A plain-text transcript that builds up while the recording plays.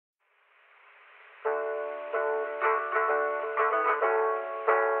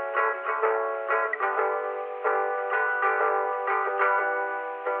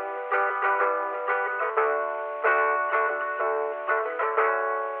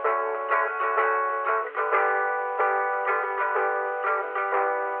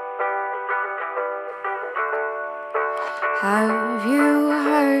Have you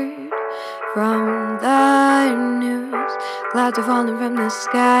heard from the news? Clouds are falling from the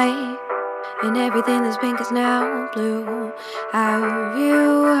sky, and everything that's pink is now blue. Have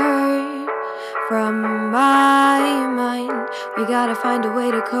you heard from my mind? We gotta find a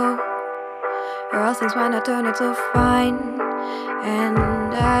way to cope, or else things might not turn out so fine. And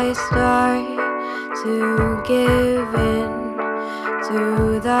I start to give in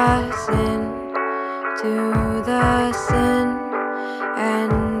to the sin,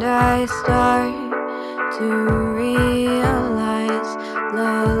 and I start to realize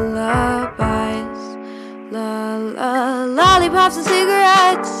lullabies, lollipops and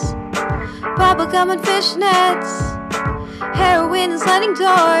cigarettes, bubblegum and fishnets, heroin and sliding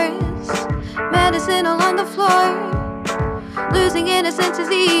doors, medicine all on the floor. Losing innocence is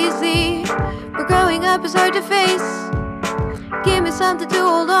easy, but growing up is hard to face. Give me something to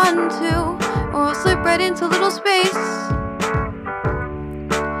hold on to, or I'll slip right into little space.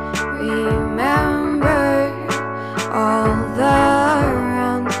 Remember all the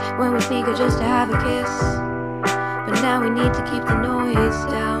rounds when we sneak just to have a kiss, but now we need to keep the noise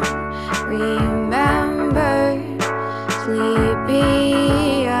down. Remember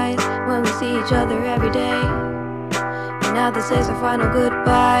sleepy eyes when we see each other every day, but now this is our final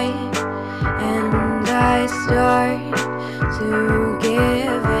goodbye. And I start to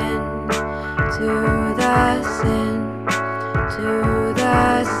give in to the sin,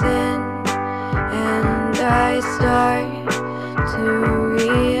 and I start to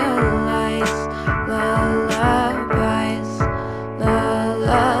realize lullabies,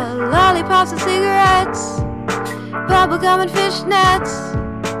 lollipops and cigarettes, bubblegum and fishnets,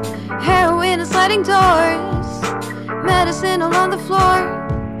 heroin and sliding doors, medicine all on the floor.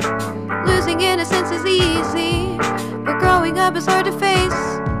 Losing innocence is easy, but growing up is hard to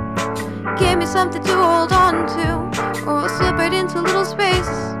face. Give me something to hold on to, or I'll slip right into little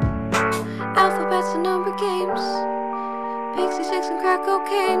space. Alphabets and number games, pixie sticks and crack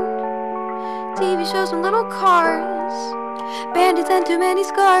cocaine, TV shows and little cars, bandits and too many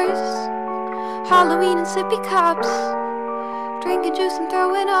scars, Halloween and sippy cups, drinking juice and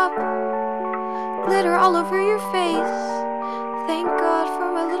throwing up, glitter all over your face. Thank God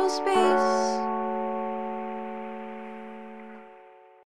for my little space.